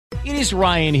It is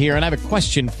Ryan here, and I have a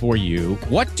question for you.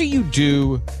 What do you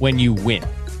do when you win?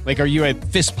 Like, are you a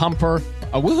fist pumper,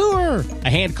 a woo-hooer, a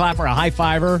hand clapper, a high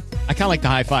fiver? I kind of like the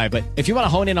high five, but if you want to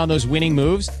hone in on those winning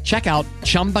moves, check out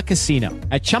Chumba Casino.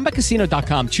 At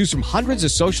ChumbaCasino.com, choose from hundreds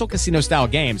of social casino-style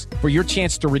games for your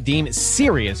chance to redeem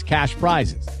serious cash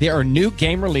prizes. There are new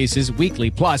game releases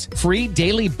weekly, plus free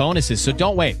daily bonuses, so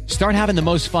don't wait. Start having the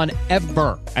most fun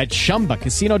ever at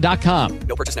ChumbaCasino.com.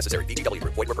 No purchase necessary. VGW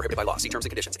Group. Void where prohibited by law. See terms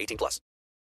and conditions. 18+.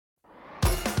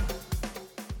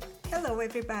 Hello,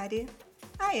 everybody.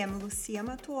 I am Lucia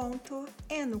Matuonto,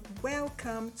 and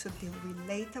welcome to the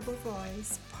Relatable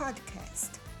Voice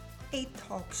podcast, a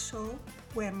talk show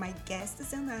where my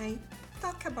guests and I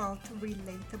talk about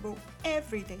relatable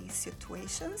everyday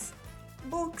situations,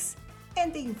 books,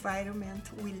 and the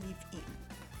environment we live in.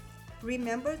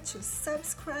 Remember to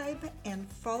subscribe and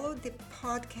follow the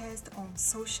podcast on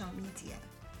social media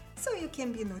so you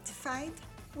can be notified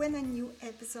when a new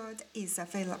episode is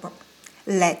available.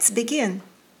 Let's begin.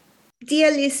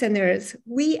 Dear listeners,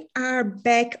 we are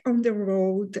back on the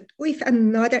road with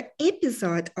another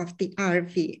episode of the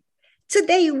RV.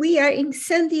 Today we are in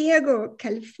San Diego,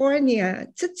 California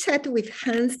to chat with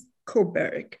Hans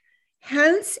Koberg.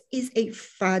 Hans is a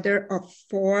father of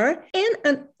 4 and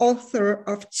an author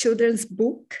of children's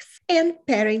books and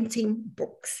parenting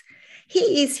books.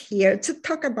 He is here to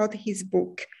talk about his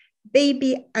book,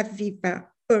 Baby Aviva,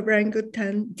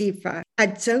 Orangutan, Diva, a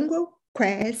jungle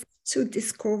quest to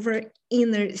discover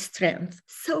inner strength.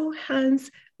 So Hans,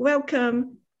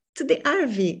 welcome to the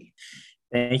RV.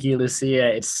 Thank you,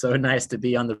 Lucia. It's so nice to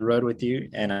be on the road with you,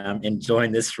 and I'm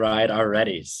enjoying this ride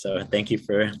already. So thank you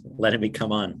for letting me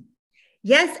come on.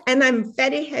 Yes, and I'm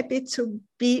very happy to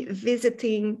be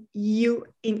visiting you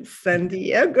in San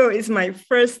Diego. It's my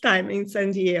first time in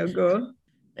San Diego.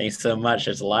 Thanks so much.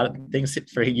 There's a lot of things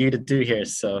for you to do here,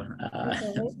 so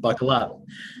buckle up.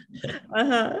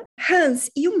 Hans,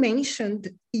 you mentioned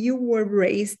you were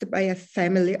raised by a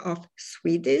family of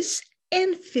Swedish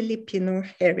and Filipino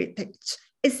heritage.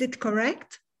 Is it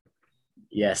correct?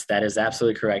 Yes, that is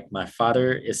absolutely correct. My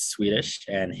father is Swedish,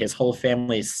 and his whole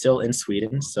family is still in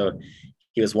Sweden. So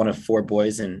he was one of 4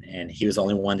 boys, and he was the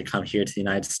only one to come here to the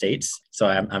United States. So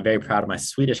I'm very proud of my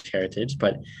Swedish heritage,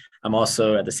 but I'm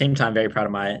also at the same time very proud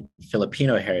of my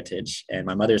Filipino heritage. And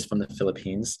my mother is from the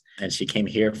Philippines, and she came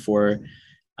here for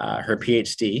her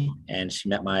PhD, and she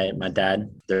met my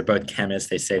dad. They're both chemists.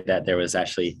 They say that there was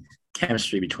actually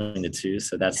chemistry between the two.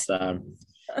 So that's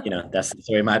that's the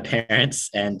story of my parents.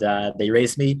 And they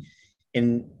raised me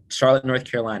in Charlotte, North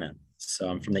Carolina. So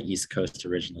I'm from the East Coast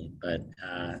originally, but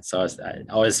I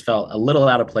always felt a little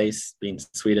out of place being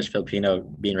Swedish, Filipino,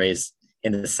 being raised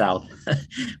in the South,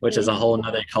 which is a whole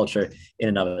nother culture in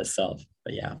and of itself.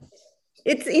 But yeah.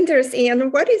 It's interesting.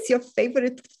 And what is your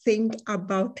favorite thing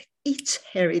about each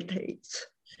heritage?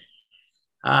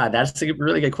 That's a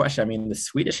really good question. I mean, the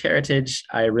Swedish heritage,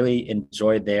 I really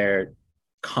enjoyed their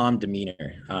calm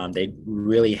demeanor. They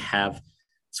really have,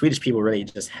 Swedish people really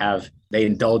just they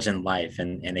indulge in life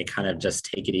and they kind of just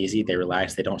take it easy. They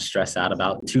relax. They don't stress out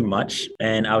about too much.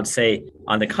 And I would say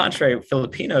on the contrary,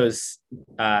 Filipinos,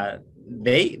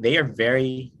 they are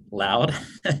very loud.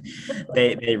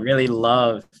 they really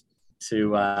love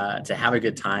to have a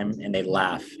good time, and they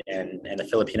laugh. And the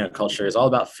Filipino culture is all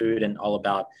about food and all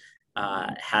about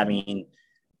having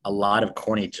a lot of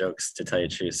corny jokes, to tell you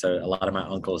the truth. So a lot of my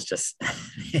uncles just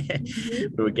we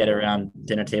would get around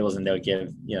dinner tables and they would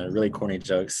give really corny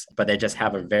jokes, but they just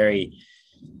have a very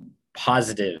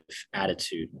positive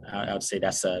attitude. I would say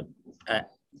that's a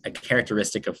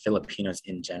characteristic of Filipinos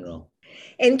in general.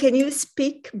 And can you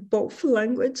speak both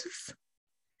languages?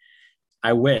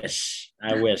 I wish.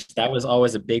 That was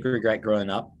always a big regret growing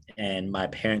up, and my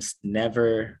parents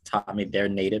never taught me their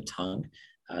native tongue.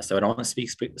 So I don't speak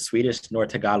Swedish nor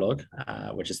Tagalog,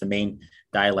 which is the main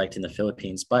dialect in the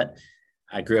Philippines. But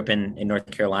I grew up in North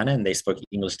Carolina, and they spoke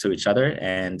English to each other.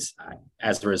 And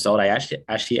as a result, I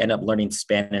actually ended up learning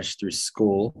Spanish through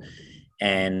school,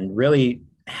 and really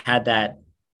had that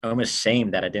almost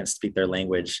shame that I didn't speak their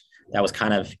language. That was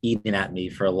kind of eating at me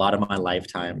for a lot of my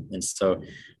lifetime. And so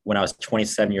when I was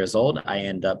 27 years old, I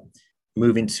ended up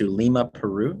moving to Lima,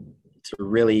 Peru, to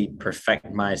really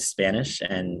perfect my Spanish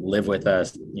and live with a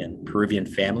Peruvian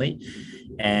family.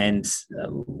 And,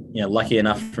 lucky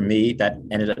enough for me, that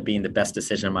ended up being the best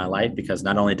decision of my life, because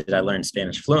not only did I learn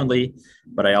Spanish fluently,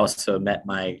 but I also met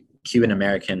my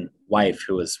Cuban-American wife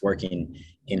who was working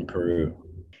in Peru.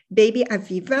 Baby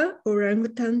Aviva,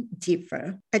 Orangutan,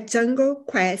 Diva, a jungle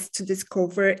quest to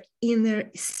discover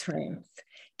inner strength.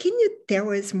 Can you tell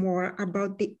us more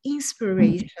about the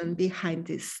inspiration behind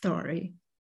this story?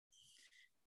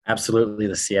 Absolutely,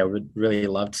 Lucia. I would really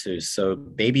love to. So,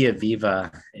 baby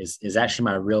Aviva is actually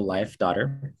my real life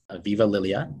daughter, Aviva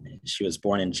Lilia. She was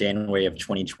born in January of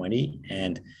 2020.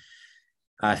 And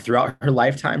throughout her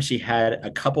lifetime, she had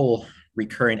a couple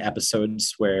recurring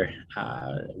episodes where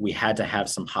we had to have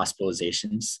some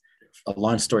hospitalizations. A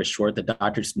long story short, the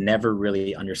doctors never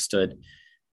really understood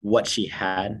what she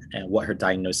had and what her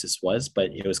diagnosis was,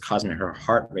 but it was causing her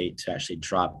heart rate to actually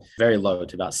drop very low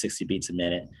to about 60 beats a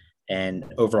minute and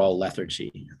overall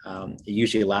lethargy. It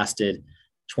usually lasted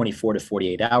 24 to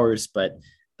 48 hours, but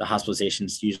the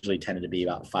hospitalizations usually tended to be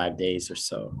about 5 days or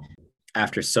so.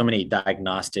 After so many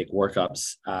diagnostic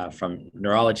workups from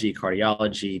neurology,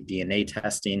 cardiology, DNA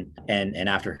testing, and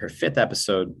after her fifth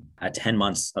episode at 10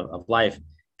 months of life,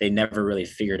 they never really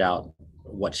figured out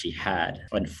what she had.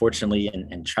 Unfortunately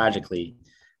and tragically,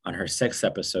 on her sixth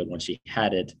episode, when she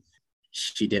had it,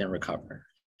 she didn't recover,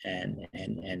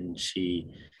 and she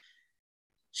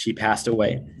passed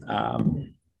away.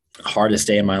 Hardest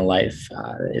day of my life.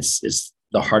 It's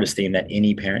the hardest thing that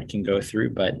any parent can go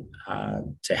through, but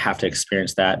to have to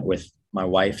experience that with my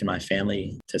wife and my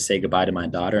family, to say goodbye to my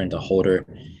daughter and to hold her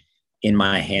in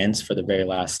my hands for the very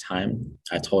last time.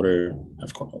 I told her,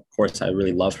 of course, I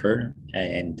really love her.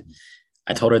 And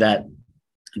I told her that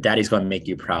daddy's going to make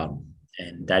you proud,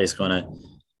 and daddy's going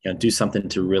to, do something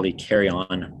to really carry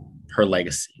on her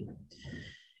legacy.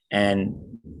 And,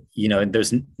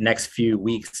 those next few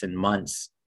weeks and months,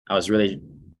 I was really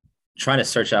trying to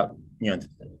search out,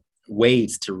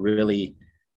 ways to really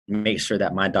make sure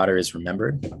that my daughter is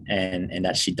remembered and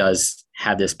that she does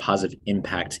have this positive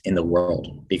impact in the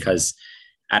world. Because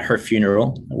at her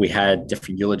funeral, we had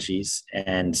different eulogies,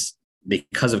 and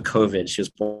because of COVID, she was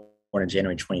born in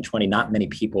January 2020. Not many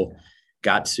people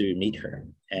got to meet her,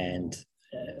 and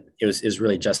it was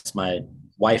really just my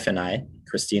wife and I,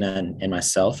 Christina and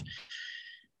myself,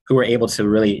 who were able to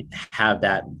really have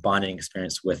that bonding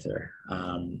experience with her.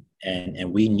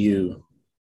 And we knew,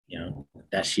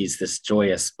 that she's this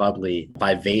joyous, bubbly,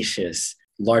 vivacious,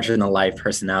 larger than life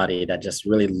personality that just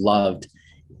really loved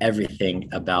everything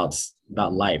about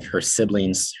life. Her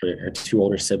siblings, her two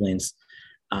older siblings,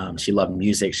 she loved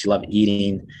music, she loved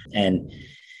eating. And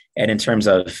in terms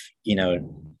of,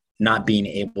 not being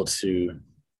able to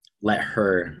let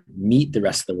her meet the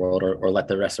rest of the world or let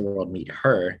the rest of the world meet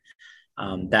her,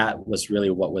 that was really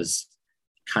what was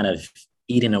kind of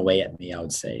eating away at me, I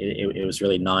would say. It was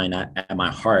really gnawing at my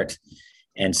heart.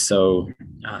 And so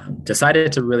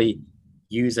decided to really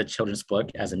use a children's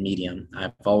book as a medium.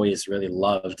 I've always really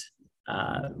loved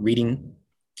reading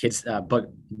kids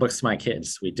books to my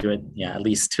kids. We do it at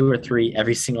least 2 or 3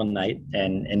 every single night,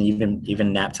 and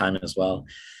even nap time as well.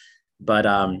 But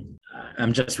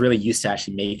I'm just really used to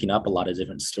actually making up a lot of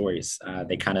different stories.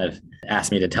 They kind of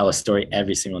asked me to tell a story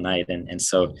every single night. And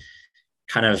so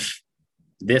kind of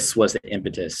this was the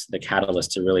impetus, the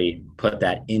catalyst to really put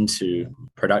that into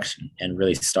production and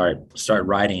really start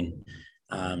writing.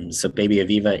 So baby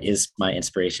Aviva is my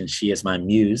inspiration. She is my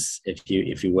muse,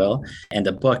 if you will. And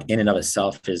the book in and of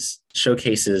itself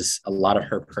showcases a lot of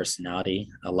her personality,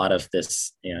 a lot of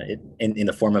this, in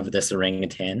the form of this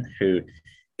orangutan who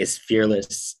is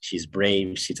fearless. She's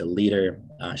brave. She's a leader.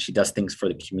 She does things for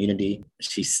the community.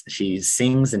 She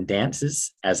sings and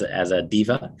dances as a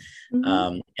diva,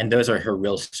 and those are her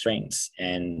real strengths.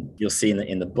 And you'll see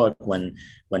in the book when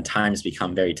times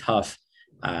become very tough,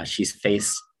 she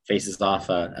faces off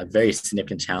a very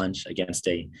significant challenge against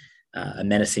a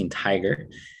menacing tiger,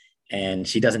 and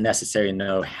she doesn't necessarily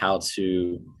know how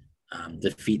to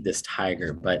defeat this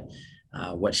tiger, but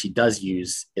what she does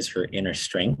use is her inner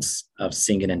strengths of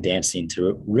singing and dancing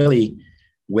to really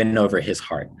win over his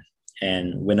heart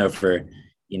and win over,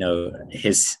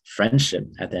 his friendship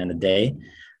at the end of the day.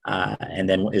 And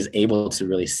then is able to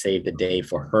really save the day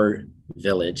for her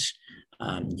village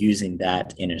using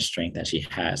that inner strength that she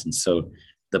has. And so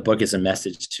the book is a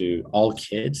message to all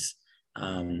kids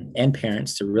and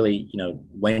parents to really,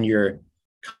 when you're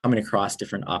coming across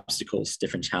different obstacles,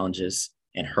 different challenges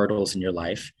and hurdles in your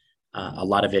life, a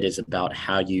lot of it is about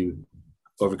how you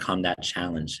overcome that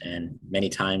challenge. And many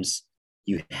times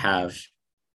you have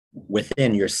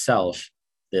within yourself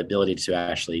the ability to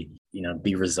actually,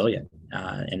 be resilient.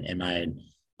 And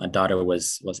my daughter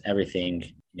was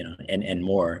everything, and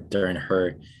more during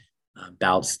her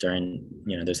bouts, during,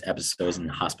 those episodes and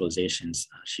hospitalizations.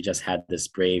 She just had this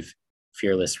brave,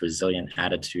 fearless, resilient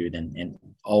attitude and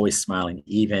always smiling,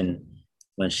 even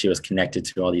when she was connected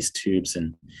to all these tubes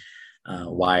and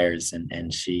wires,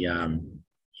 and she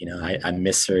I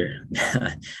miss her.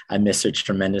 I miss her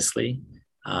tremendously,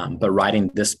 but writing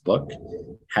this book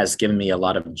has given me a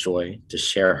lot of joy to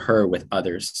share her with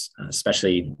others,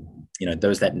 especially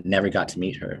those that never got to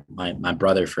meet her. My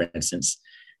brother, for instance,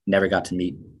 never got to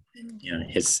meet,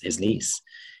 his niece,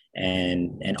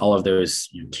 and all of those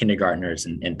kindergartners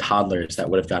and toddlers that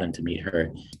would have gotten to meet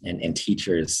her, and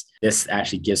teachers. This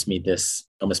actually gives me this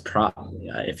almost prop,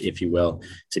 if you will,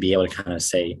 to be able to kind of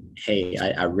say, hey,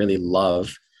 I really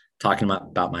love talking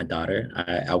about my daughter.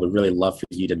 I would really love for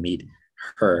you to meet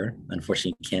her.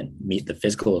 Unfortunately, you can't meet the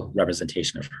physical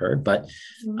representation of her, but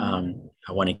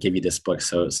I want to give you this book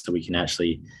so we can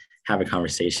actually have a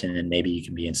conversation, and maybe you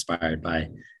can be inspired by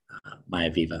my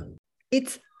Aviva.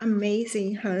 It's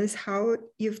amazing, Hans, how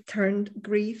you've turned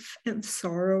grief and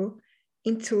sorrow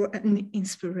into an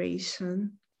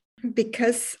inspiration,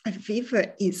 because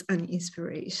Aviva is an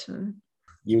inspiration.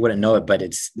 You wouldn't know it, but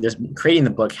creating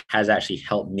the book has actually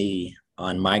helped me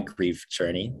on my grief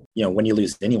journey. When you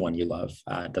lose anyone you love,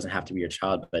 it doesn't have to be your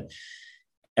child, but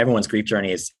everyone's grief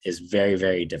journey is very,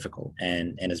 very difficult,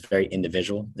 and is very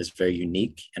individual. It's very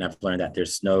unique. And I've learned that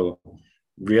there's no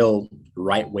real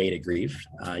right way to grieve.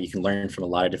 You can learn from a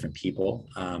lot of different people.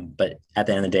 But at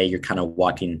the end of the day, you're kind of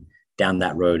walking down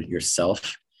that road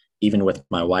yourself. Even with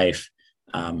my wife,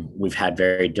 we've had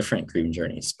very different grieving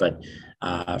journeys. But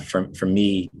for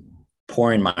me,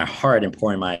 pouring my heart and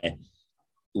pouring my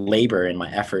labor and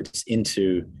my efforts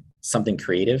into something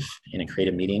creative in a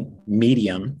creative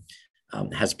medium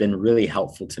has been really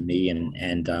helpful to me.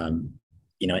 And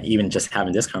even just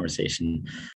having this conversation,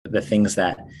 the things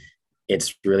that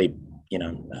it's really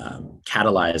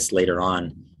catalyzed later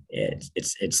on,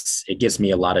 it gives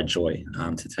me a lot of joy,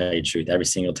 to tell you the truth. Every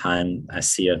single time I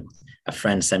see a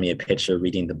friend send me a picture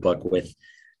reading the book with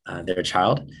their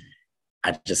child,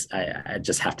 I just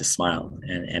have to smile,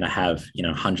 and I have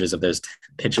hundreds of those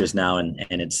pictures now, and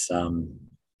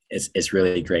it's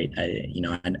really great.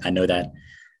 I know that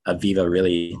Aviva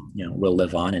really will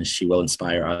live on, and she will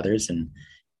inspire others, and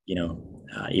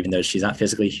even though she's not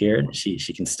physically here,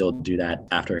 she can still do that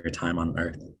after her time on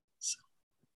Earth. So.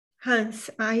 Hans,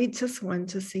 I just want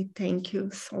to say thank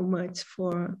you so much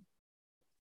for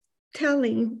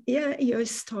telling your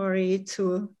story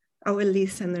to our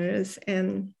listeners.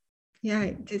 And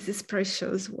this is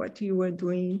precious what you were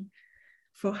doing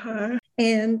for her.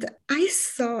 And I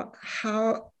saw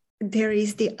how there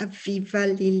is the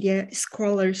Aviva Lilia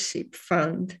Scholarship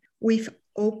Fund with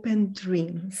open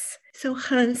dreams. So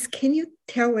Hans, can you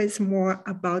tell us more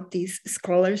about this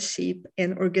scholarship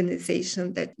and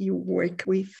organization that you work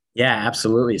with? Yeah,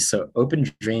 absolutely. So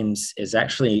Open Dreams is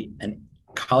actually a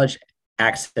college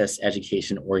access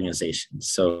education organization.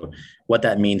 So what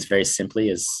that means very simply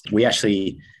is we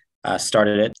actually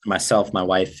started it, myself, my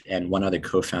wife, and one other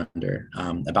co-founder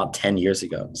about 10 years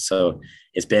ago. So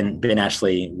it's been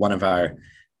actually one of our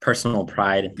personal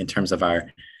pride in terms of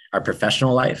our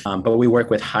professional life. But we work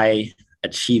with high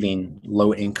achieving,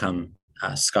 low income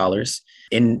scholars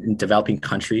in developing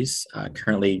countries,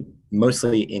 currently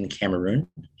mostly in Cameroon,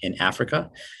 in Africa,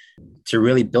 to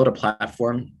really build a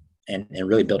platform and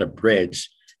really build a bridge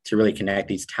to really connect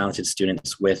these talented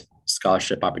students with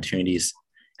scholarship opportunities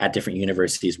at different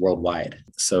universities worldwide.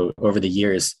 So over the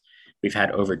years, we've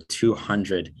had over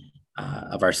 200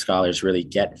 of our scholars really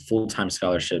get full-time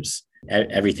scholarships,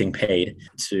 everything paid,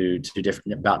 to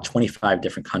different, about 25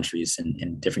 different countries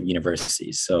and different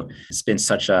universities. So it's been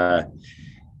such a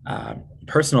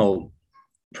personal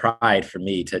pride for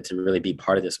me to really be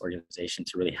part of this organization,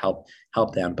 to really help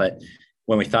them. But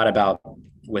when we thought about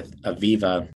with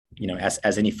Aviva,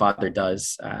 as any father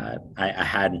does, I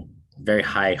had very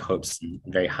high hopes and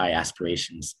very high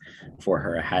aspirations for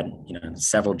her. I had,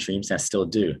 several dreams, and I still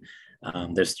do.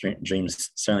 Those dreams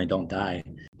certainly don't die.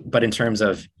 But in terms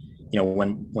of,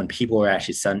 when people were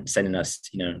actually sending us,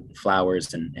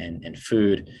 flowers and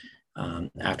food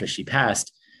after she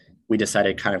passed, we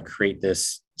decided to kind of create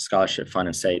this scholarship fund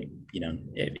and say,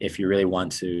 if you really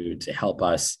want to help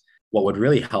us, what would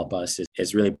really help us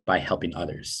is really by helping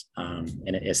others.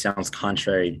 And it sounds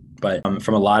contrary, but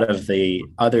from a lot of the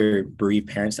other bereaved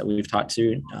parents that we've talked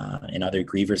to and other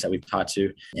grievers that we've talked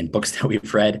to and books that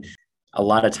we've read, a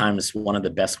lot of times one of the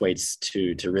best ways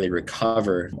to really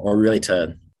recover or really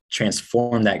to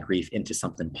transform that grief into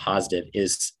something positive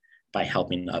is by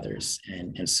helping others.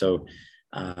 And so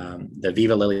the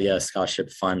Viva Lilia Scholarship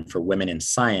Fund for Women in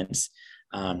Science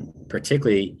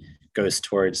particularly goes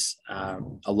towards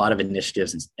a lot of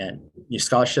initiatives and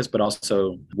scholarships, but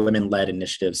also women-led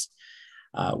initiatives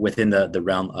within the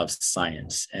realm of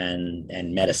science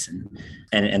and medicine.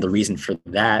 And the reason for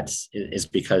that is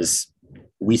because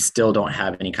we still don't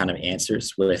have any kind of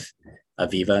answers with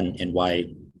Aviva and why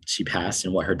she passed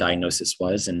and what her diagnosis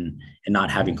was, and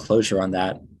not having closure on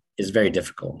that is very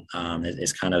difficult.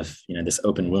 It's kind of, this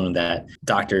open wound that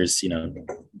doctors,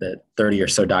 the 30 or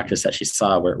so doctors that she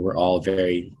saw were all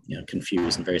very,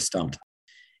 confused and very stumped.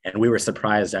 And we were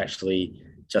surprised, actually,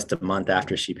 just a month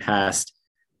after she passed,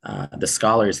 the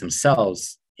scholars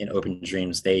themselves in Open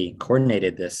Dreams, they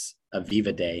coordinated this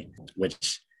Aviva Day,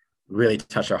 which really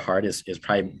touched our heart. Is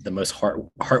probably the most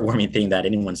heartwarming thing that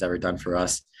anyone's ever done for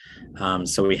us.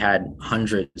 So we had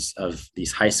hundreds of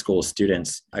these high school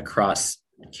students across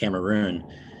Cameroon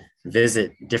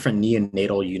visit different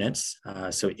neonatal units,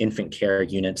 so infant care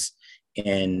units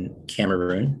in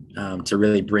Cameroon, to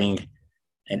really bring,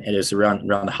 and it was around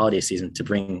the holiday season, to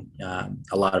bring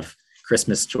a lot of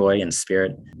Christmas joy and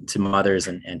spirit to mothers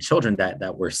and children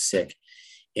that were sick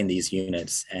in these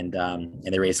units. And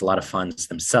they raised a lot of funds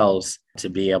themselves to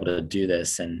be able to do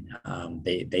this. And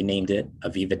they named it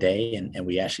Aviva Day. And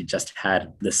we actually just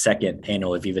had the second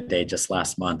annual Aviva Day just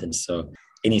last month. And so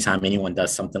anytime anyone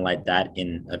does something like that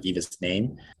in Aviva's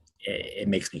name, it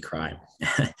makes me cry.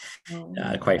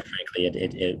 Quite frankly,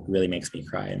 it really makes me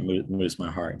cry and moves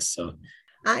my heart. So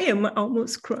I am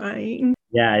almost crying.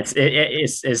 Yeah,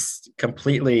 it's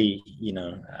completely,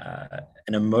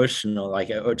 an emotional, like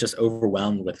just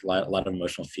overwhelmed with a lot of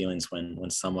emotional feelings when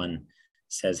someone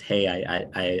says, "Hey,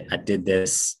 I did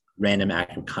this random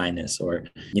act of kindness," or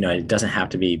it doesn't have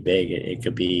to be big. It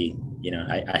could be,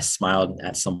 I smiled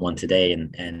at someone today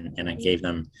and I gave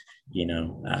them,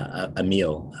 a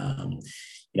meal.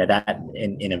 That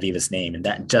in Aviva's name, and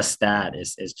that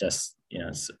is just,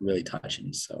 it's really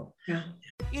touching. So yeah.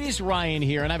 It is Ryan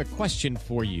here, and I have a question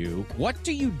for you. What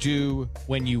do you do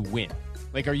when you win?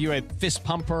 Like, are you a fist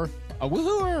pumper, a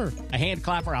woohooer, a hand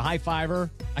clapper, a high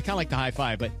fiver? I kind of like the high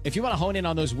five, but if you want to hone in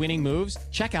on those winning moves,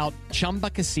 check out Chumba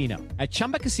Casino. At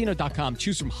ChumbaCasino.com,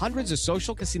 choose from hundreds of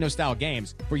social casino style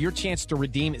games for your chance to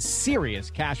redeem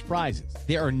serious cash prizes.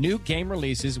 There are new game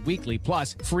releases weekly,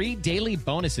 plus free daily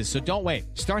bonuses. So don't wait.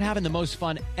 Start having the most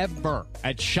fun ever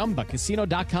at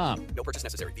ChumbaCasino.com. No purchase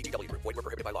necessary. VGW Group. Void where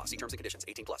prohibited by law. See terms and conditions.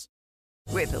 18+.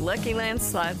 With the Lucky Land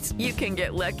Slots, you can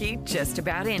get lucky just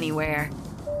about anywhere.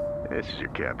 This is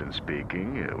your captain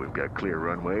speaking. We've got clear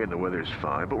runway and the weather's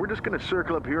fine, but we're just going to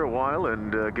circle up here a while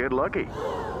and get lucky.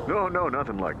 No,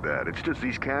 nothing like that. It's just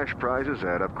these cash prizes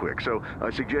add up quick. So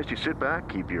I suggest you sit back,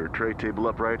 keep your tray table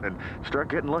upright, and start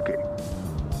getting lucky.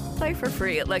 Play for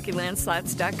free at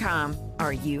LuckyLandSlots.com.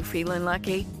 Are you feeling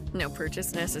lucky? No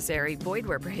purchase necessary. Void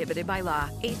where prohibited by law.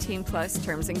 18+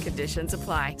 terms and conditions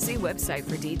apply. See website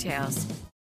for details.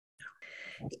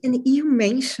 And you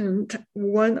mentioned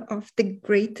one of the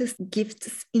greatest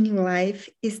gifts in life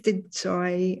is the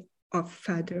joy of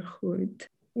fatherhood,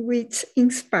 which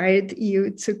inspired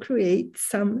you to create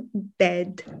some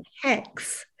dad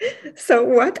hacks. So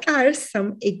what are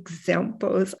some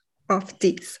examples of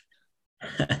this?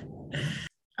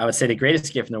 I would say the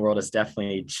greatest gift in the world is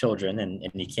definitely children,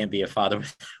 and you can't be a father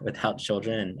without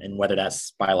children, and whether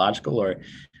that's biological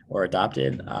or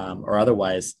adopted, or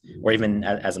otherwise, or even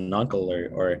as an uncle,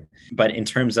 but in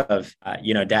terms of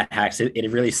dad hacks,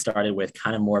 it really started with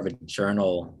kind of more of a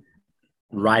journal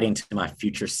writing to my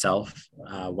future self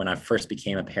when I first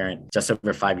became a parent just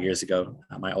over 5 years ago.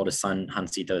 My oldest son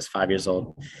Hansito is 5 years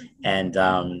old, and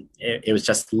it was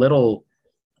just little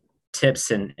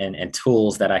tips and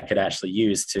tools that I could actually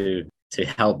use to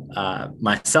help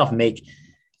myself make,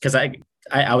 because I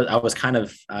was kind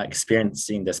of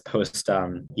experiencing this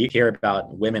you hear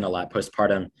about women a lot,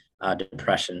 postpartum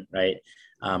depression, right?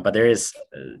 But there is,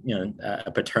 a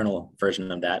paternal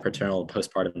version of that, paternal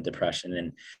postpartum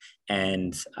depression.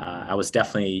 And I was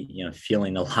definitely,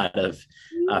 feeling a lot of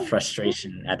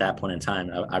frustration at that point in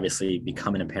time. Obviously,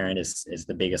 becoming a parent is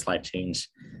the biggest life change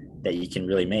that you can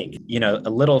really make.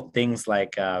 Little things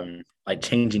like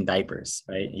changing diapers,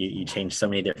 right? You change so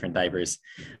many different diapers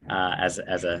as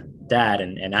a dad.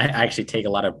 And I actually take a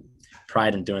lot of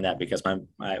pride in doing that, because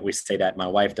we say that my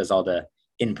wife does all the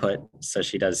input. So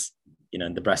she does,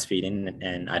 the breastfeeding,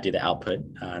 and I do the output,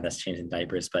 that's changing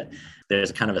diapers. But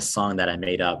there's kind of a song that I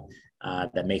made up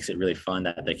that makes it really fun,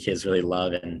 that the kids really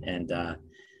love. And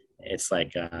it's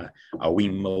like, a wee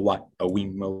mo walk, a wee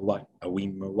mo walk, a wee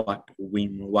mo walk, a wee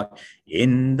mo walk.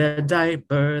 In the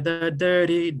diaper, the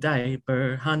dirty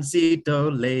diaper,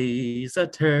 Hansito lays a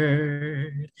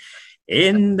turd.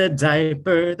 In the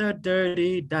diaper, the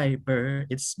dirty diaper,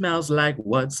 it smells like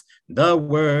what's the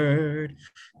word?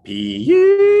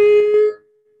 P-U.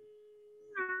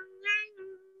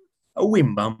 A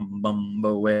wim bum bum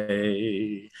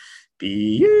away.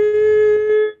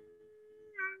 P-U.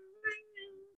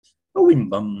 A wim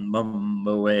bum bum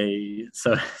away.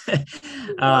 So,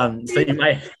 so you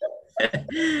might,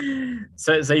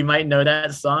 so you might know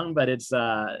that song, but it's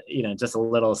just a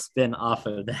little spin off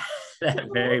of that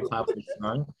very popular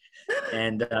song.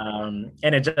 And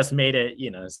it just made it,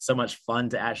 so much fun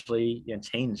to actually,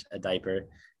 change a diaper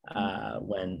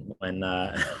when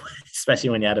especially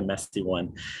when you had a messy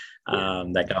one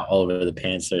that got all over the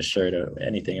pants or shirt or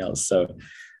anything else. So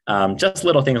just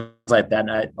little things like that.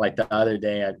 And like the other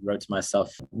day, I wrote to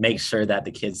myself, make sure that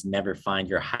the kids never find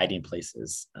your hiding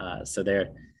places. So their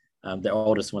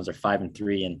oldest ones are 5 and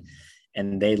 3,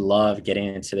 and they love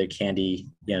getting into their candy,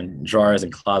 drawers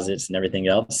and closets and everything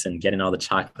else, and getting all the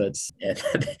chocolates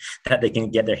that they can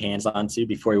get their hands onto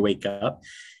before we wake up.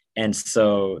 And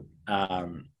so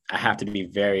I have to be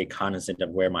very cognizant of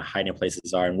where my hiding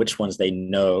places are and which ones they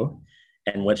know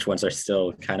and which ones are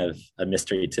still kind of a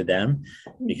mystery to them,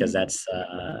 because that's,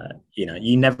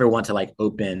 you never want to like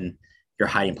open your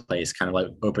hiding place, kind of like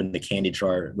open the candy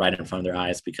drawer right in front of their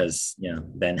eyes, because,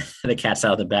 then the cat's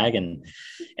out of the bag and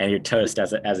you're toast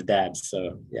as a dad.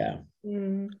 So, yeah.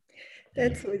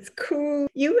 That was cool.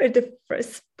 You were the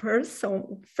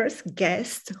first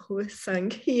guest who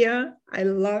sang here. I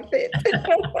love it.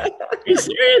 Are you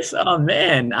serious? Oh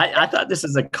man, I thought this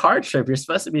is a car trip. You're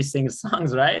supposed to be singing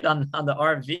songs, right? On the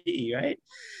RV, right?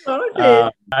 Okay.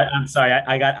 I'm sorry,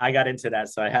 I got into that,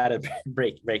 so I had to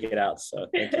break it out. So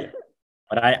thank you.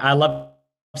 But I love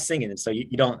singing, and so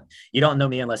you don't know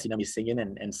me unless you know me singing,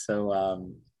 and so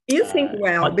you sing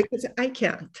well because I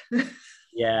can't.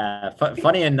 Yeah,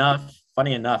 funny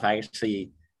enough, I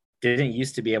actually didn't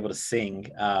used to be able to sing,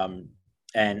 and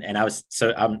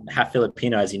I'm half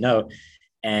Filipino, as you know,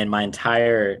 and my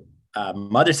entire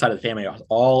mother's side of the family are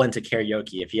all into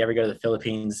karaoke. If you ever go to the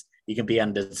Philippines, you can be on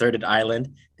a deserted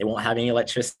island. They won't have any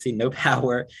electricity, no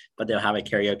power, but they'll have a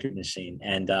karaoke machine,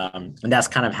 and that's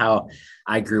kind of how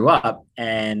I grew up.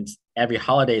 And every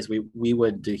holidays we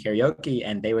would do karaoke,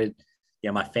 and they would,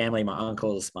 my family, my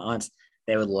uncles, my aunts,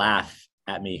 they would laugh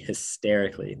at me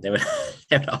hysterically. They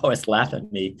would always laugh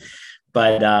at me,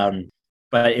 but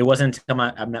it wasn't until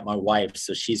I met my wife.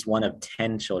 So she's one of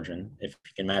 10 children, if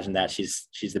you can imagine that. She's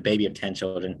the baby of 10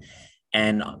 children,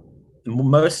 and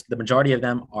the majority of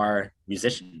them are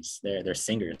musicians. They're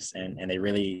singers, and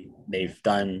they've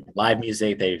done live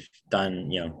music, they've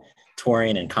done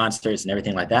touring and concerts and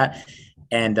everything like that.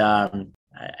 And I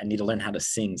need to learn how to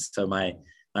sing. So my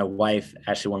wife,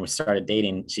 actually, when we started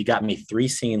dating, she got me 3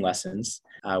 singing lessons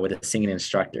with a singing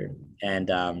instructor. And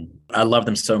I love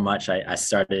them so much. I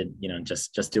started,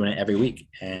 just doing it every week,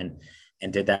 and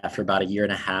did that for about 1.5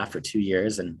 years or 2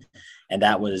 years. And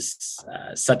that was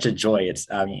such a joy. It's,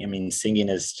 singing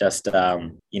is just,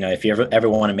 if you ever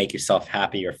want to make yourself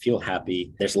happy or feel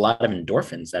happy, there's a lot of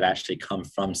endorphins that actually come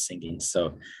from singing.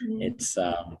 So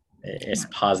it's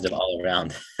positive all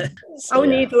around. I'll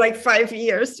need like 5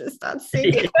 years to start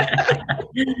singing.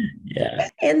 Yeah.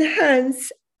 And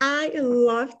Hans, I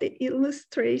love the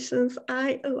illustrations.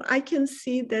 I can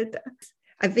see that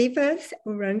Aviva's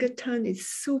orangutan is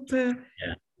super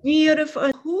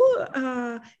beautiful. Who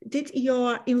did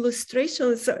your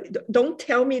illustrations? Don't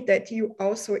tell me that you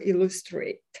also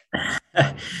illustrate.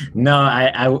 No,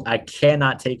 I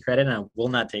cannot take credit, and I will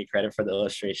not take credit for the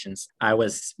illustrations. I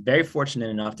was very fortunate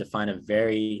enough to find a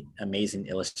very amazing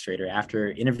illustrator.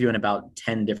 After interviewing about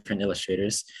 10 different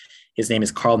illustrators, his name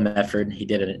is Carl Mefford. He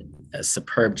did a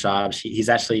superb job. He's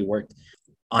actually worked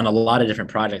on a lot of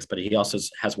different projects, but he also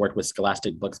has worked with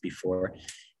Scholastic Books before.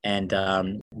 And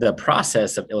the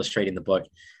process of illustrating the book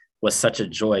was such a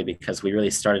joy, because we really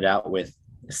started out with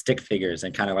stick figures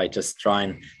and kind of like just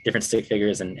drawing different stick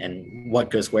figures and what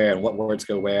goes where and what words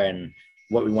go where and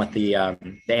what we want the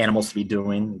animals to be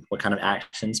doing, what kind of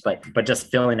actions, but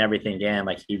just filling everything in.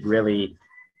 Like, he really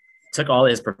took all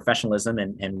his professionalism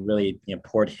and really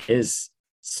poured his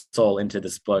soul into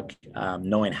this book,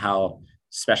 knowing how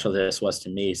special this was to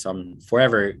me. So I'm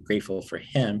forever grateful for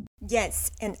him.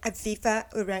 Yes, and Aviva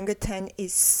orangutan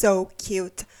is so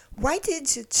cute. Why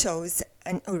did you choose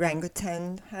an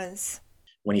orangutan, Hans?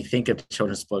 When you think of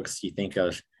children's books, you think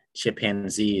of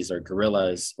chimpanzees or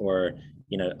gorillas or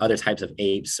other types of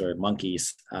apes or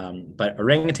monkeys, but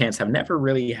orangutans have never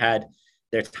really had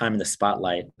their time in the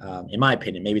spotlight, in my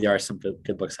opinion. Maybe there are some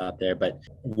good books out there, but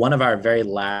one of our very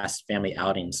last family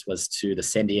outings was to the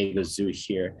San Diego Zoo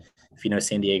here. If you know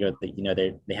San Diego,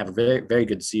 they have a very, very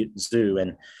good zoo,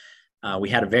 and we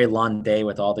had a very long day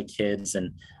with all the kids,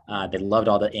 and they loved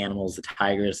all the animals, the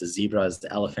tigers, the zebras,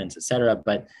 the elephants, etc.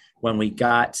 But when we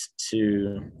got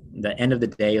to the end of the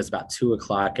day, it was about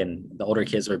 2:00, and the older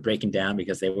kids were breaking down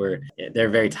because they're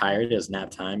very tired. It was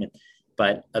nap time.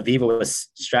 But Aviva was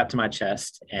strapped to my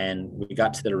chest, and we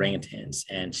got to the orangutans,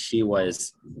 and she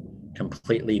was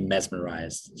completely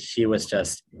mesmerized. She was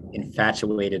just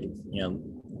infatuated,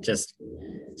 just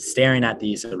staring at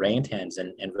these orangutans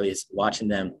and really watching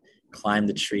them climb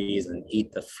the trees and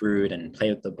eat the fruit and play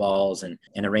with the balls. And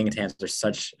orangutans are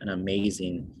such an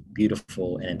amazing,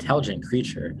 beautiful, and intelligent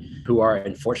creature who are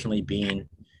unfortunately being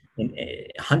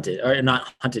hunted, or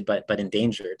not hunted, but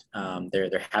endangered.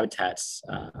 Their habitats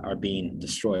are being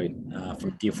destroyed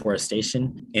from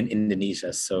deforestation in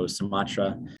Indonesia. So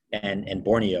Sumatra and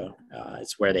Borneo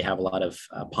is where they have a lot of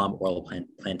palm oil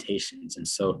plantations. And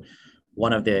so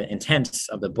one of the intents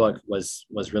of the book was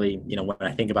really, when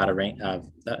I think about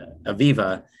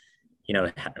Aviva,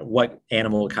 what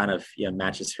animal kind of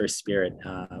matches her spirit.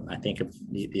 I think of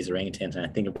these orangutans, and I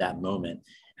think of that moment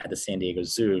at the San Diego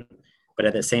Zoo. But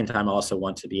at the same time, I also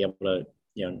want to be able to,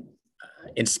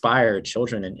 inspire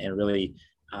children and really,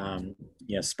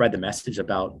 spread the message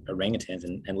about orangutans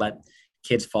and let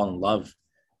kids fall in love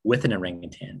with an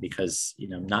orangutan, because,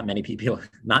 not many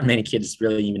kids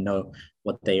really even know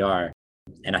what they are.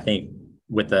 And I think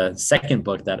with the second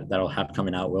book that'll have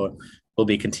coming out, we'll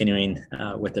be continuing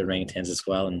with the orangutans as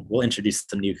well, and we'll introduce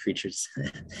some new creatures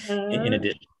in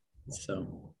addition. So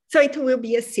it will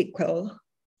be a sequel.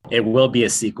 It will be a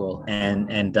sequel.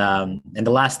 And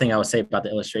the last thing I would say about the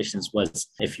illustrations was,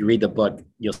 if you read the book,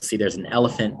 you'll see there's an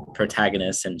elephant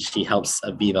protagonist, and she helps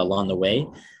Aviva along the way.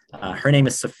 Her name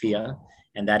is Sophia,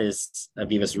 and that is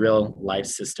Aviva's real life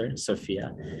sister,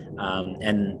 Sophia.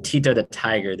 And Tito the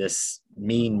tiger, this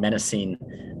mean, menacing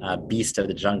beast of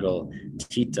the jungle,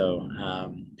 Tito,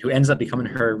 who ends up becoming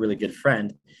her really good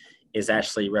friend, is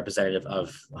actually representative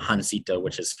of Hansito,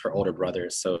 which is her older brother.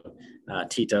 So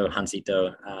Tito,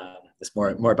 Hansito, is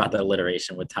more about the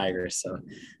alliteration with tigers. So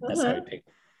that's how we picked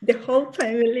the whole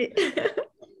family.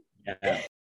 Yeah.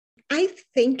 I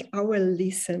think our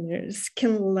listeners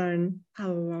can learn a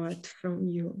lot from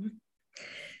you.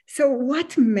 So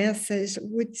what message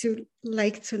would you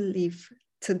like to leave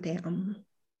to them?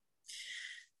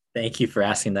 Thank you for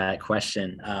asking that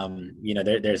question.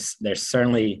 There's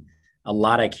certainly a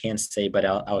lot I can say, but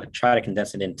I'll try to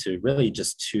condense it into really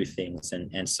just two things.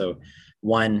 And so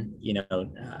one,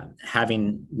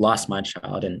 having lost my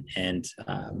child and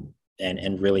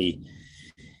really,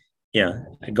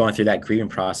 going through that grieving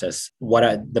process,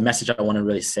 the message I want to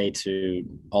really say to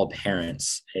all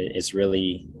parents is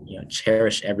really,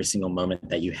 cherish every single moment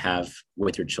that you have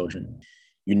with your children.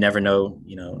 You never know,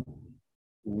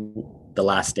 the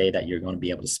last day that you're going to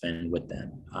be able to spend with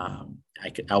them.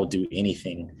 I will do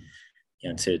anything,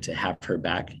 to have her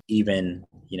back, even,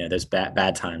 there's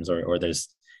bad times or there's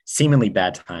seemingly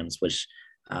bad times, which,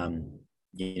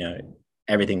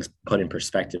 everything's put in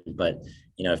perspective. But,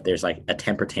 if there's like a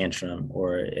temper tantrum,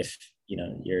 or if,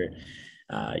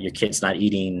 your kid's not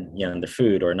eating, the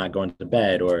food, or not going to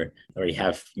bed, or you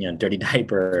have, dirty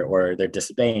diaper, or they're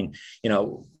disobeying,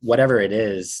 whatever it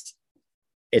is,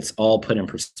 it's all put in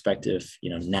perspective,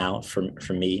 now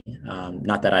for me.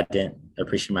 Not that I didn't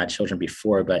appreciate my children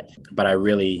before, but I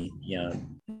really,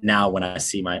 now when I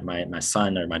see my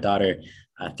son or my daughter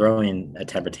throwing a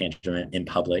temper tantrum in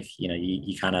public,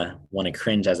 you kind of want to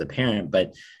cringe as a parent.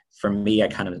 But for me, I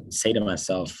kind of say to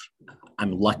myself,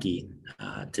 I'm lucky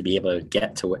to be able to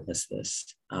get to witness this,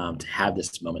 to have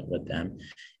this moment with them,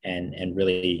 and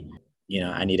really,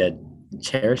 I need to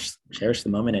cherish the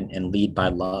moment and lead by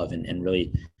love and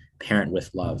really parent with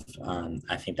love.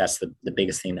 I think that's the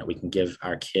biggest thing that we can give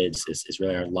our kids is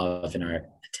really our love and our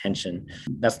attention.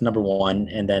 That's number one.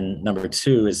 And then number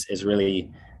two is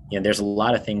really, there's a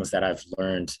lot of things that I've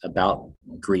learned about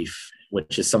grief,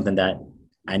 which is something that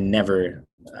I never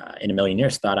in a million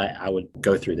years thought I would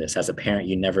go through this. As a parent,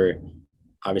 you never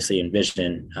obviously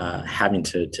envision having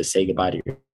to say goodbye to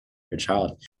your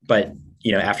child. But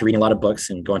after reading a lot of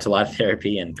books and going to a lot of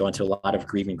therapy and going to a lot of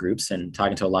grieving groups and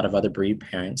talking to a lot of other bereaved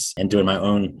parents and doing my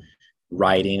own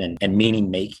writing and meaning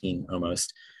making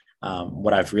almost,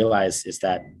 what I've realized is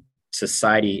that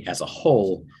society as a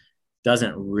whole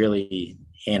doesn't really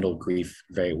handle grief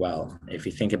very well. If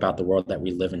you think about the world that we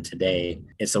live in today,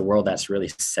 it's a world that's really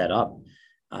set up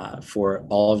for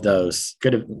all of those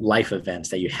good life events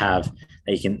that you have,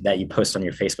 that you post on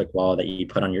your Facebook wall, that you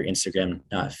put on your Instagram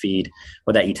feed,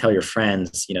 or that you tell your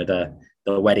friends,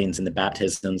 the weddings and the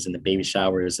baptisms and the baby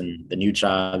showers and the new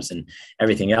jobs and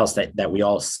everything else that we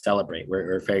all celebrate.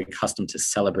 We're very accustomed to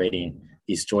celebrating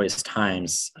these joyous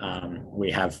times.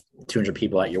 We have 200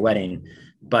 people at your wedding,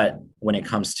 but when it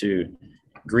comes to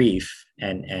grief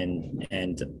and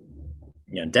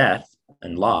death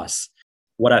and loss,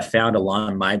 what I found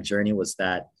along my journey was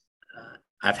that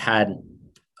I've had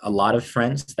a lot of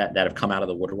friends that have come out of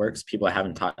the woodworks, people I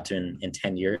haven't talked to in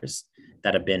 10 years,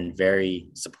 that have been very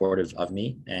supportive of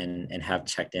me and have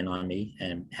checked in on me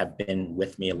and have been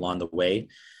with me along the way.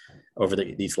 over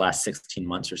these last 16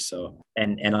 months or so.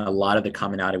 And a lot of the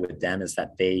commonality with them is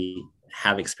that they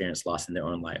have experienced loss in their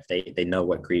own life. They know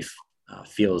what grief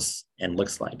feels and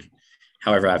looks like.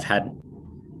 However, I've had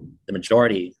the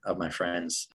majority of my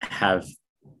friends have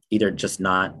either just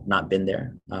not been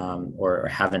there, or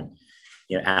haven't,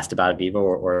 asked about Aviva,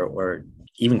 or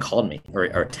even called me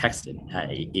or texted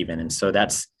even. And so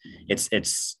it's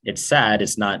sad.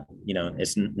 It's not,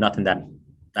 it's nothing that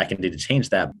I can do to change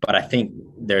that. But I think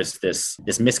there's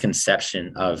this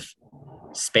misconception of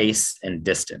space and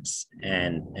distance,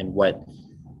 and what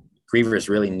grievers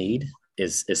really need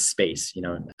is space,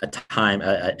 a time,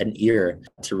 an ear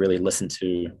to really listen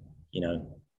to,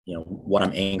 what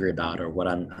I'm angry about, or what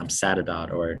I'm sad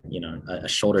about, or, a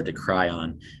shoulder to cry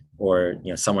on, or,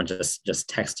 someone just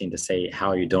texting to say, how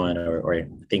are you doing? Or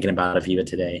thinking about Aviva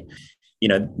today.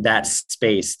 That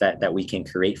space that we can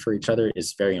create for each other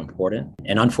is very important.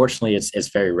 And unfortunately, it's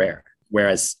very rare.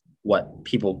 Whereas what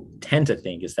people tend to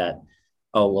think is that,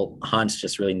 oh, well, Hans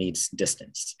just really needs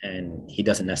distance, and he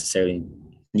doesn't necessarily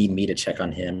need me to check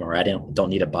on him, or I don't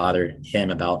need to bother him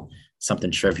about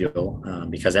something trivial,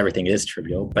 because everything is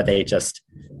trivial, but they just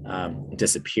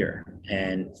disappear.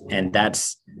 And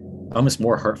that's almost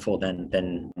more hurtful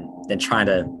than trying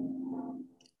to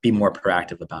be more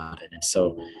proactive about it. And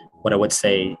so what I would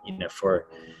say, for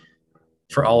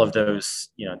all of those,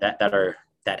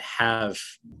 that have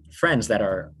friends that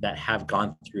have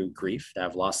gone through grief, that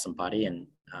have lost somebody, and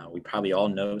we probably all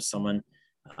know someone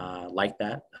like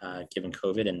that, given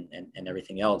COVID and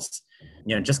everything else,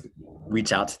 just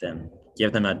reach out to them,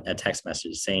 give them a text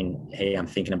message saying, hey, I'm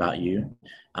thinking about you.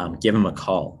 Give them a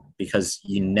call, because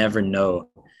you never know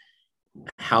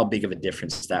how big of a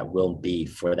difference that will be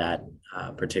for that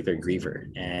particular griever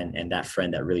and that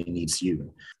friend that really needs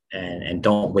you. And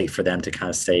don't wait for them to kind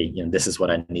of say, this is what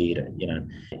I need.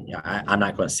 I'm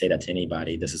not going to say that to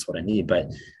anybody. This is what I need, but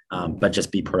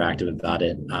just be proactive about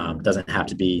it. Doesn't have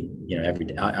to be, every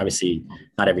day. Obviously,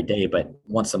 not every day, but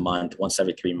once a month, once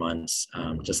every 3 months.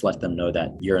 Just let them know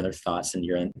that you're in their thoughts and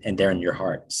they're in your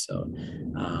heart. So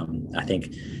I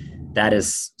think that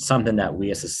is something that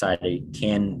we as society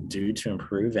can do to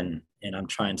improve. And I'm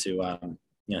trying to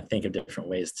think of different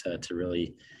ways to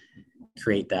really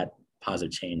create that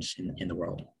positive change in the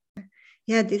world.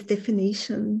 Yeah, this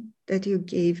definition that you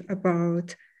gave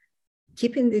about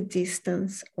keeping the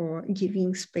distance or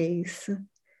giving space,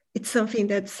 it's something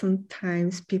that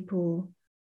sometimes people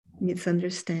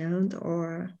misunderstand,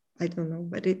 or I don't know,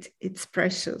 but it's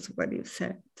precious what you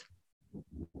said.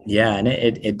 Yeah, and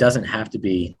it doesn't have to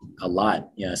be a lot.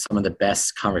 Some of the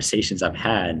best conversations I've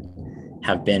had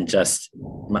have been just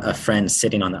a friend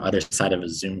sitting on the other side of a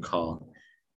Zoom call,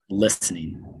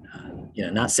 listening,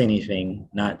 not saying anything,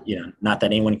 not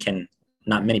that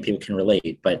not many people can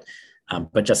relate, but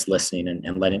just listening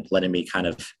and letting me kind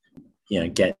of,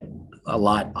 get a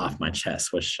lot off my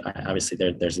chest, which obviously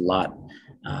there's a lot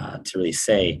to really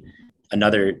say.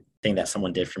 Another thing that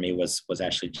someone did for me was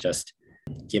actually just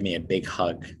give me a big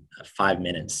hug, 5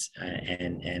 minutes.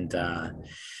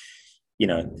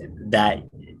 That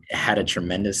had a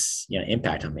tremendous,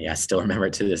 impact on me. I still remember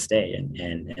it to this day.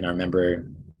 And I remember,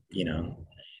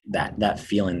 that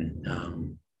feeling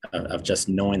of just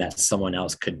knowing that someone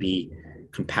else could be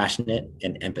compassionate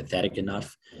and empathetic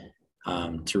enough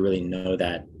to really know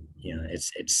that,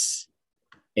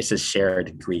 it's a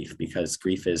shared grief, because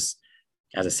grief is,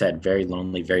 as I said, very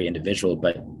lonely, very individual.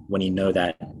 But when you know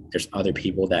that there's other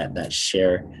people that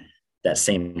share that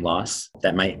same loss,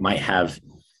 that might have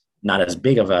not as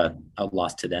big of a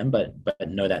loss to them, but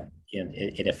know that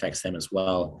it affects them as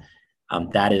well.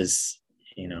 That is,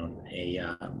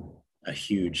 a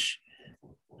huge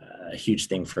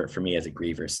thing for me as a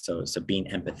griever. So being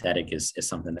empathetic is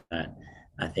something that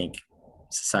I think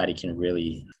society can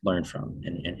really learn from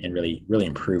and really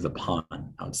improve upon,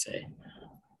 I would say.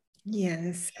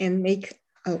 Yes, and make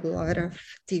a lot of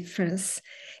difference.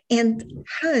 And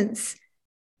Hans,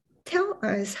 tell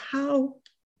us how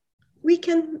we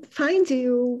can find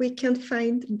you. We can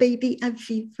find Baby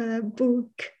Aviva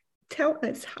book. Tell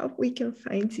us how we can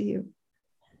find you.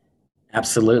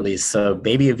 Absolutely. So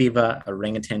Baby Aviva,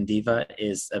 Orangutan Diva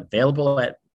is available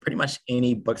at pretty much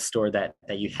any bookstore that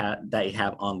you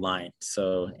have online.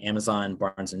 So Amazon,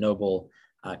 Barnes and Noble,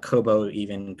 Kobo,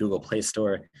 even Google Play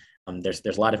Store. There's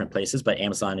a lot of different places, but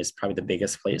Amazon is probably the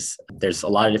biggest place. There's a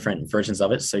lot of different versions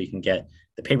of it. So you can get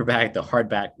the paperback, the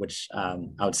hardback, which I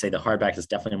would say the hardback is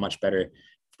definitely a much better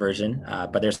version.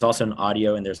 But there's also an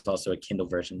audio, and there's also a Kindle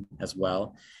version as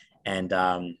well. And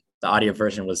the audio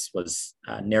version was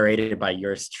narrated by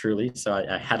yours truly. So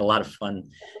I had a lot of fun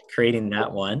creating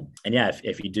that one. And yeah,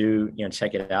 if you do,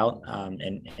 check it out.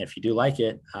 And if you do like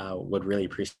it, would really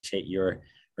appreciate your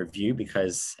review,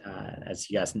 because as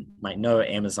you guys might know,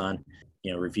 Amazon,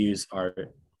 reviews are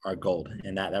gold,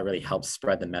 and that really helps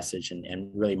spread the message.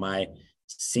 And really my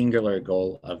singular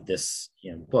goal of this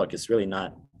book is really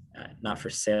not for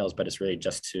sales, but it's really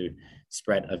just to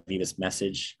spread Aviva's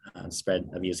message, spread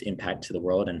Aviva's impact to the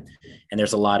world. And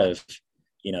there's a lot of,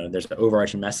 there's an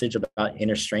overarching message about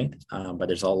inner strength, but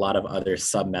there's a lot of other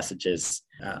sub messages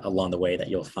along the way that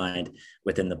you'll find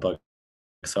within the book.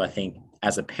 So I think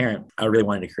as a parent, I really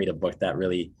wanted to create a book that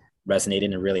really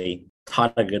resonated and really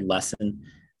taught a good lesson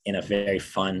in a very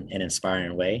fun and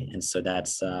inspiring way. And so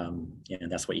that's,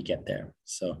 that's what you get there.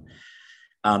 So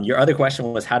your other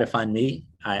question was how to find me.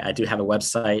 I do have a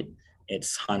website.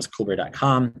 It's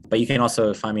hanskulber.com, but you can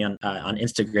also find me on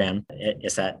Instagram.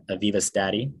 It's at Aviva's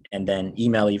Daddy, and then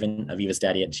email even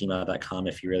avivasdaddy@gmail.com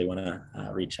if you really want to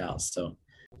reach out. So.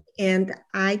 And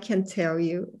I can tell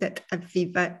you that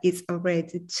Aviva is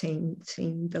already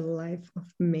changing the life of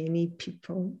many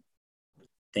people.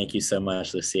 Thank you so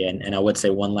much, Lucia. And I would say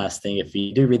one last thing. If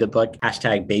you do read the book,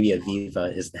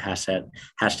 #BabyAviva is the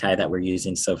hashtag that we're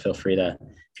using. So feel free to,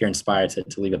 if you're inspired,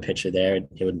 to leave a picture there.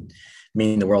 It would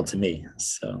mean the world to me.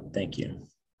 So thank you.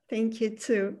 Thank you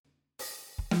too.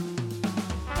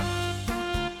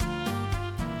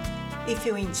 If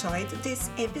you enjoyed this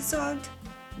episode,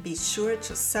 be sure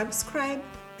to subscribe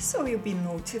so you'll be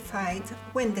notified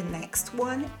when the next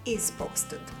one is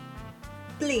posted.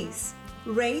 Please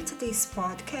rate this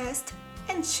podcast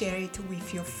and share it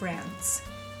with your friends.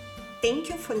 Thank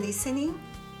you for listening,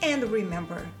 and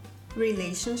remember,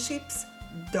 relationships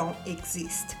don't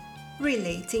exist.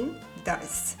 Relating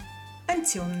does.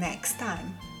 Until next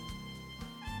time.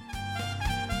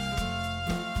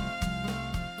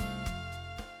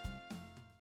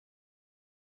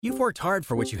 You've worked hard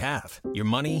for what you have. Your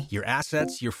money, your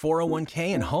assets, your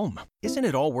 401k, and home. Isn't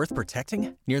it all worth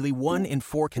protecting? Nearly 1 in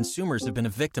 4 consumers have been a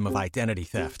victim of identity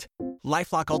theft.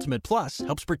 LifeLock Ultimate Plus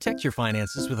helps protect your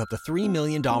finances with up to $3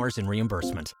 million in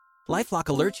reimbursement. LifeLock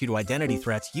alerts you to identity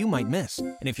threats you might miss.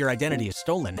 And if your identity is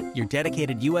stolen, your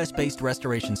dedicated U.S.-based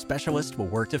restoration specialist will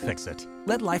work to fix it.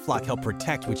 Let LifeLock help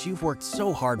protect what you've worked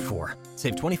so hard for.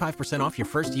 Save 25% off your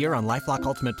first year on LifeLock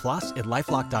Ultimate Plus at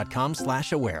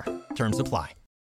LifeLock.com/aware. Terms apply.